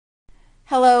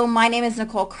Hello, my name is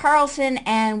Nicole Carlson,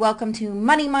 and welcome to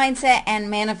Money Mindset and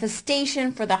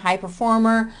Manifestation for the High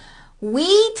Performer.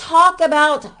 We talk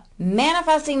about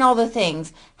manifesting all the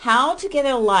things, how to get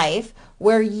a life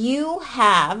where you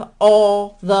have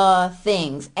all the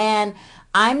things. And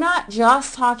I'm not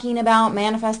just talking about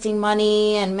manifesting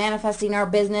money and manifesting our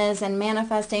business and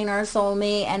manifesting our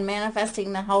soulmate and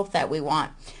manifesting the health that we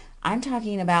want. I'm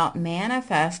talking about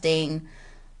manifesting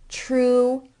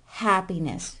true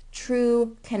happiness,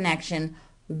 true connection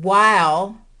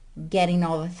while getting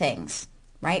all the things,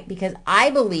 right? Because I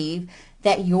believe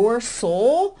that your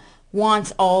soul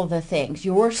wants all the things.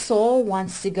 Your soul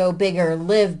wants to go bigger,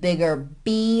 live bigger,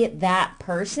 be that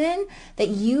person that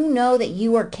you know that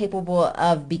you are capable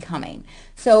of becoming.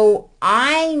 So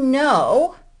I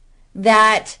know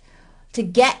that to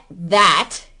get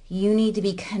that, you need to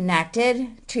be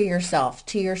connected to yourself,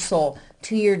 to your soul,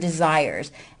 to your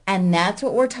desires. And that's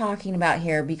what we're talking about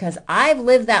here, because I've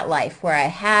lived that life where I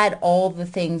had all the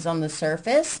things on the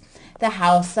surface, the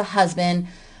house, the husband,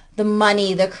 the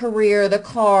money, the career, the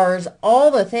cars,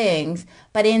 all the things.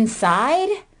 But inside,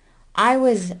 I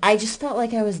just felt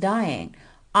like I was dying.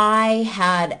 I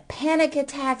had panic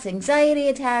attacks, anxiety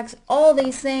attacks, all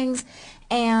these things,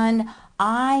 and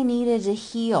I needed to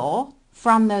heal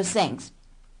from those things.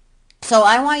 So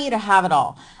I want you to have it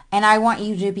all. And I want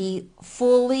you to be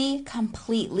fully,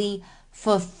 completely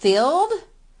fulfilled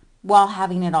while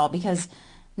having it all, because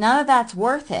none of that's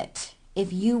worth it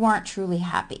if you aren't truly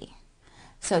happy.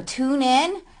 So tune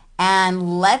in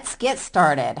and let's get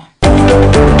started.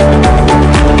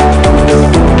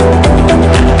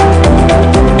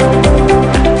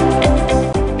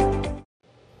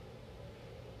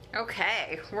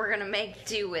 Okay, we're going to make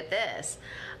do with this.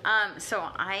 So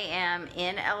I am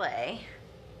in LA.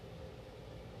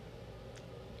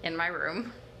 In my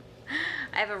room.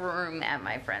 I have a room at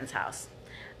my friend's house,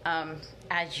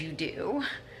 as you do.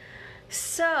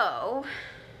 So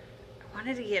I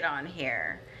wanted to get on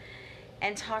here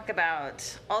and talk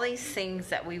about all these things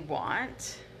that we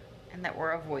want and that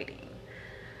we're avoiding.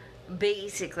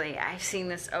 Basically, I've seen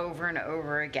this over and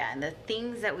over again. The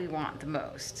things that we want the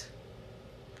most.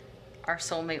 Our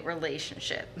soulmate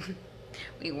relationship.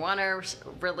 We want our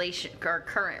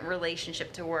current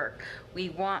relationship to work. We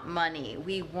want money.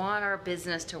 We want our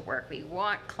business to work. We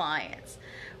want clients.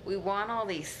 We want all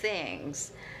these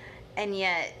things. And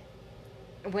yet,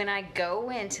 when I go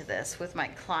into this with my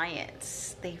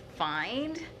clients, they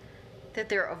find that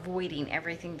they're avoiding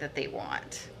everything that they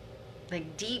want.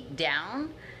 Like deep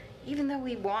down, even though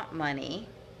we want money,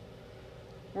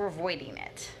 we're avoiding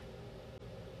it.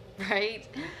 Right?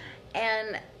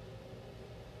 And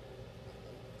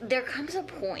there comes a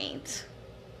point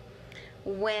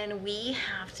when we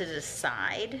have to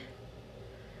decide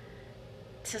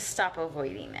to stop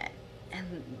avoiding it.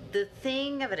 And the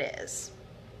thing of it is,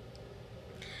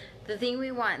 the thing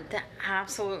we want the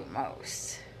absolute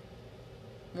most,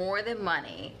 more than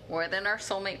money, more than our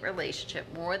soulmate relationship,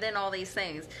 more than all these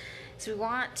things, is we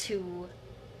want to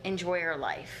enjoy our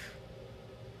life,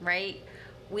 right?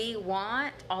 We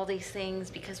want all these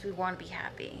things because we want to be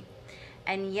happy.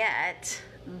 And yet,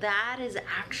 that is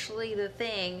actually the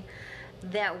thing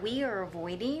that we are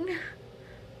avoiding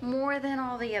more than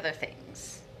all the other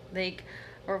things. Like,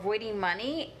 we're avoiding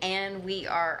money, and we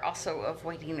are also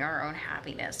avoiding our own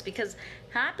happiness, because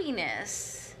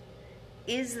happiness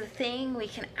is the thing we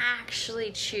can actually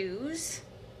choose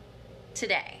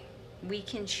today. We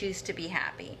can choose to be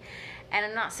happy. And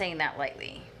I'm not saying that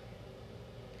lightly,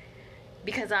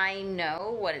 because I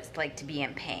know what it's like to be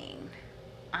in pain.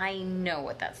 I know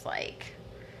what that's like.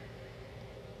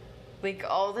 Like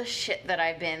all the shit that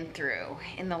I've been through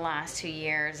in the last 2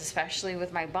 years, especially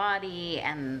with my body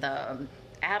and the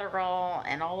Adderall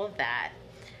and all of that,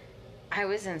 I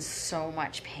was in so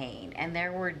much pain. And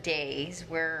there were days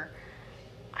where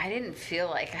I didn't feel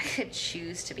like I could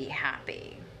choose to be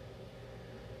happy.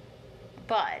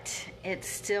 But it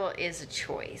still is a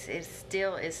choice. It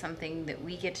still is something that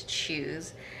we get to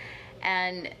choose.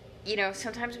 And you know,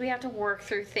 sometimes we have to work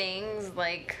through things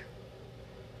like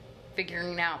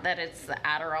figuring out that it's the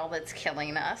Adderall that's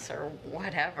killing us or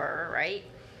whatever, right?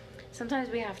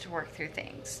 Sometimes we have to work through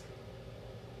things.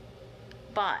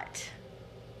 But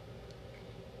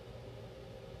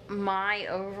my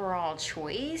overall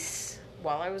choice,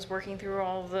 while I was working through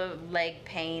all the leg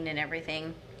pain and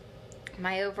everything,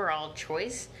 my overall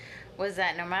choice was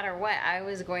that no matter what, I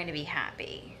was going to be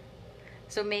happy.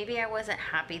 So maybe I wasn't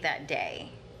happy that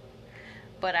day,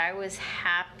 but I was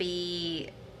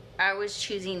happy. I was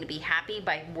choosing to be happy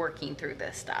by working through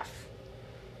this stuff.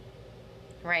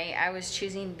 right? I was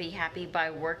choosing to be happy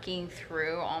by working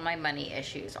through all my money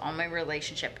issues, all my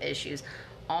relationship issues,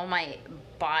 all my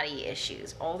body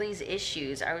issues, all these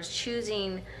issues. I was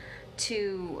choosing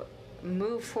to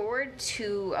move forward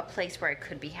to a place where I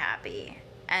could be happy.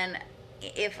 And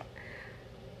if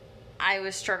I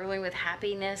was struggling with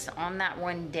happiness on that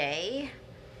one day,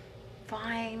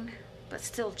 fine, but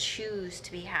still choose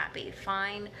to be happy.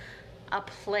 Find a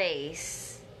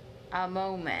place, a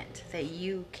moment that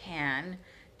you can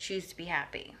choose to be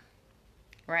happy,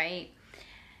 right?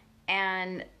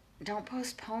 And don't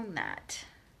postpone that.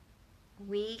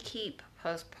 We keep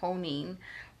postponing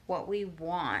what we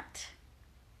want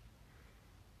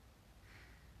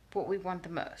the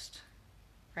most,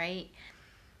 right?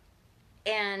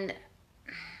 And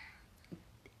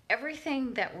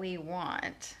everything that we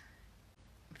want,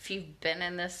 if you've been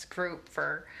in this group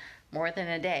for more than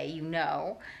a day, you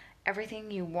know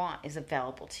everything you want is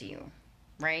available to you,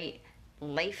 right?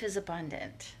 Life is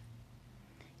abundant.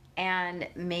 And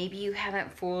maybe you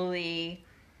haven't fully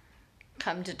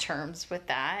come to terms with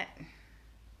that,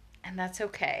 and that's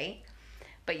okay.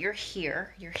 But you're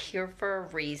here. You're here for a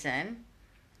reason.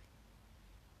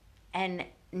 And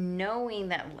knowing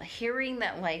that, hearing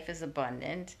that life is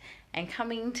abundant and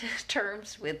coming to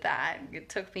terms with that, it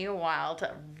took me a while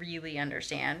to really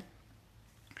understand.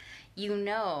 You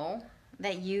know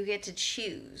that you get to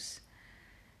choose.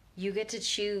 You get to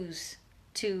choose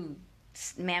to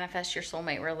manifest your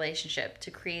soulmate relationship,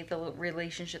 to create the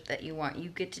relationship that you want. You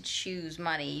get to choose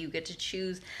money. You get to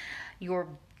choose to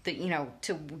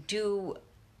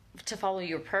follow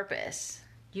your purpose.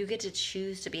 You get to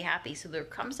choose to be happy. So there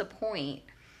comes a point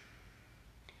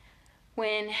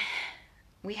when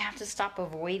we have to stop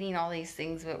avoiding all these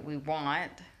things that we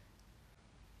want.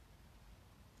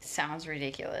 Sounds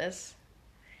ridiculous.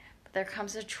 But there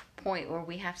comes a point where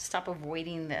we have to stop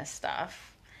avoiding this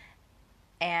stuff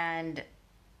and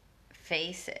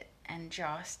face it and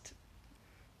just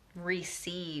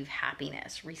receive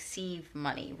happiness, receive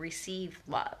money, receive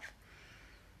love.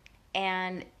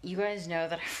 And you guys know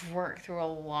that I've worked through a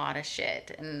lot of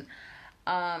shit, and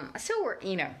still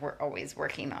we're always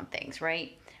working on things,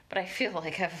 right? But I feel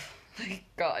like I've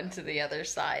gotten to the other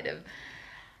side of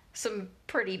some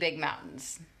pretty big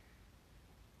mountains,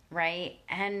 right?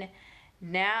 And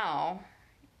now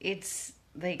it's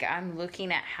like I'm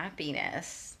looking at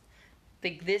happiness.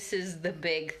 Like, this is the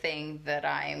big thing that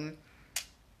I'm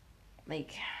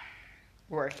like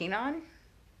working on,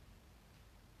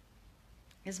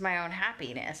 is my own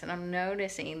happiness. And I'm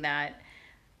noticing that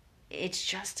it's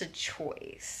just a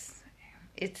choice.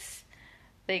 It's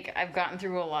like I've gotten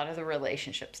through a lot of the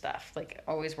relationship stuff, like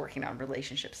always working on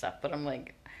relationship stuff, but I'm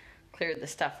like cleared the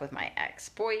stuff with my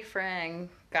ex-boyfriend,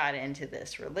 got into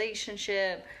this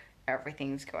relationship,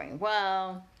 everything's going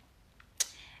well,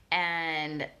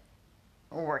 and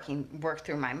work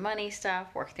through my money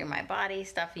stuff, work through my body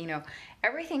stuff,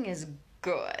 everything is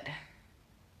good.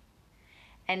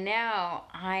 And now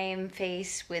I'm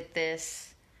faced with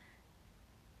this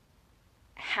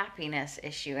happiness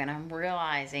issue, and I'm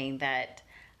realizing that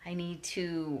I need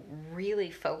to really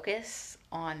focus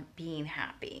on being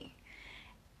happy.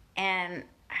 And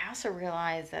I also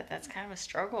realize that that's kind of a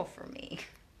struggle for me.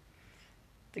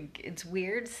 It's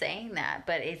weird saying that,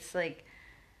 but it's like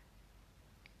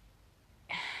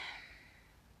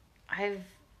I've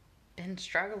been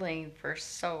struggling for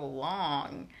so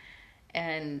long,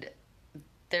 and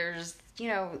there's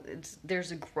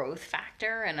a growth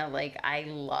factor, and I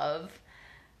love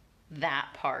that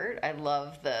part. I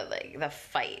love the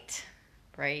fight,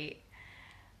 right?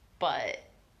 But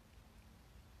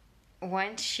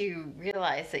once you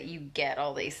realize that you get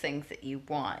all these things that you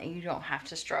want and you don't have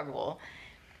to struggle,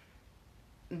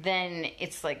 then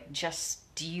it's like,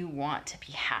 just, do you want to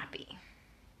be happy?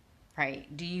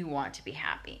 Right? Do you want to be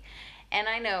happy? And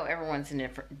I know everyone's in a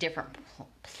different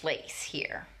place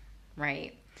here,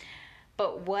 right?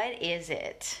 But what is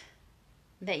it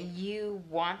that you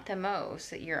want the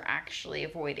most that you're actually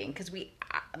avoiding? Because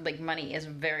money is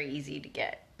very easy to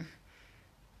get.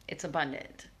 It's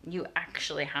abundant. You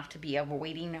actually have to be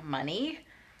avoiding money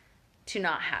to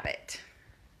not have it,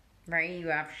 right? You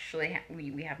actually,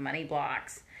 we have money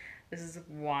blocks. This is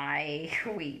why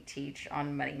we teach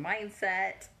on money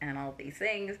mindset and all these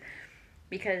things,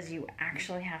 because you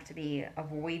actually have to be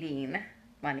avoiding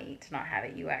money to not have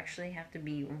it. You actually have to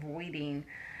be avoiding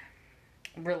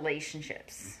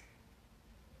relationships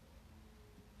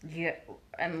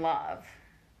and love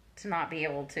to not be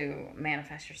able to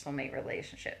manifest your soulmate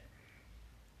relationship.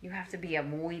 You have to be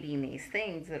avoiding these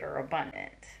things that are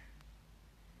abundant.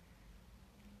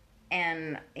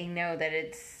 And you know that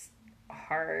it's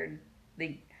hard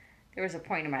there was a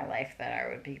point in my life that I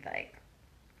would be like,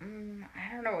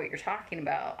 I don't know what you're talking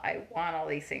about. I want all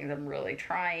these things. I'm really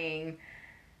trying.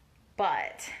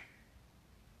 But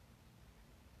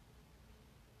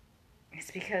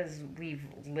it's because we've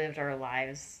lived our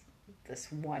lives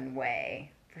this one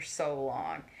way for so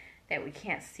long that we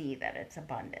can't see that it's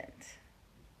abundant.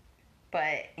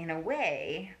 But in a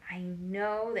way, I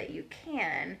know that you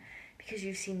can because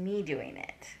you see me doing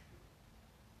it.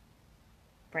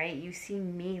 Right? You see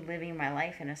me living my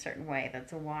life in a certain way.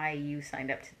 That's why you signed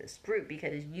up to this group,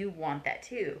 because you want that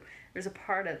too. There's a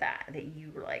part of that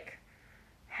you were like,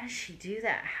 how does she do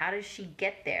that? How does she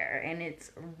get there? And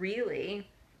it's really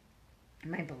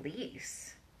my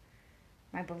beliefs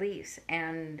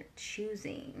and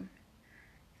choosing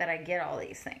that I get all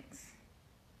these things.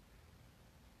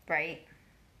 Right?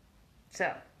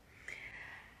 So,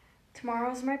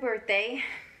 tomorrow's my birthday.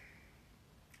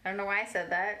 I don't know why I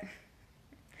said that.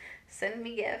 Send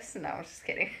me gifts. No, I'm just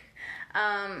kidding.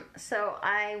 So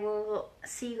I will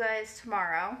see you guys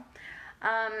tomorrow.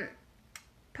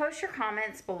 Post your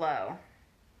comments below.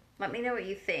 Let me know what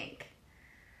you think.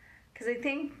 Because I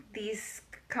think these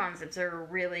concepts are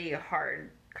really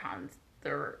hard.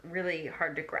 They're really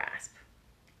hard to grasp,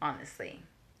 honestly.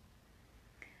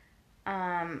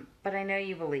 But I know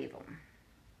you believe them.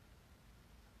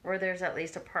 Or there's at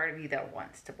least a part of you that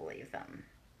wants to believe them.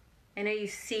 I know you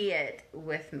see it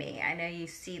with me. I know you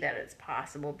see that it's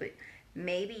possible, but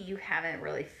maybe you haven't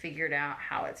really figured out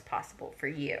how it's possible for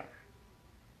you.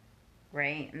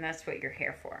 Right? And that's what you're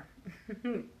here for.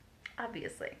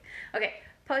 Obviously. Okay,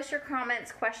 post your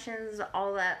comments, questions,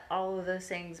 all of those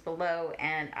things below,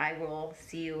 and I will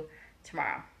see you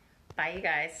tomorrow. Bye, you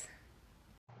guys.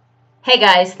 Hey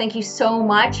guys, thank you so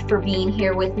much for being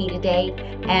here with me today,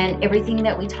 and everything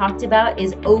that we talked about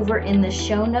is over in the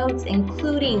show notes,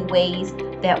 including ways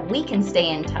that we can stay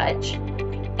in touch.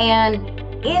 And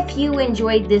if you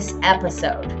enjoyed this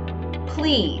episode,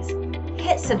 please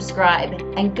hit subscribe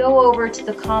and go over to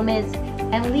the comments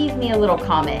and leave me a little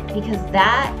comment, because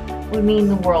that would mean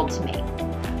the world to me.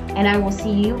 And I will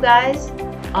see you guys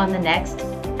on the next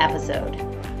episode.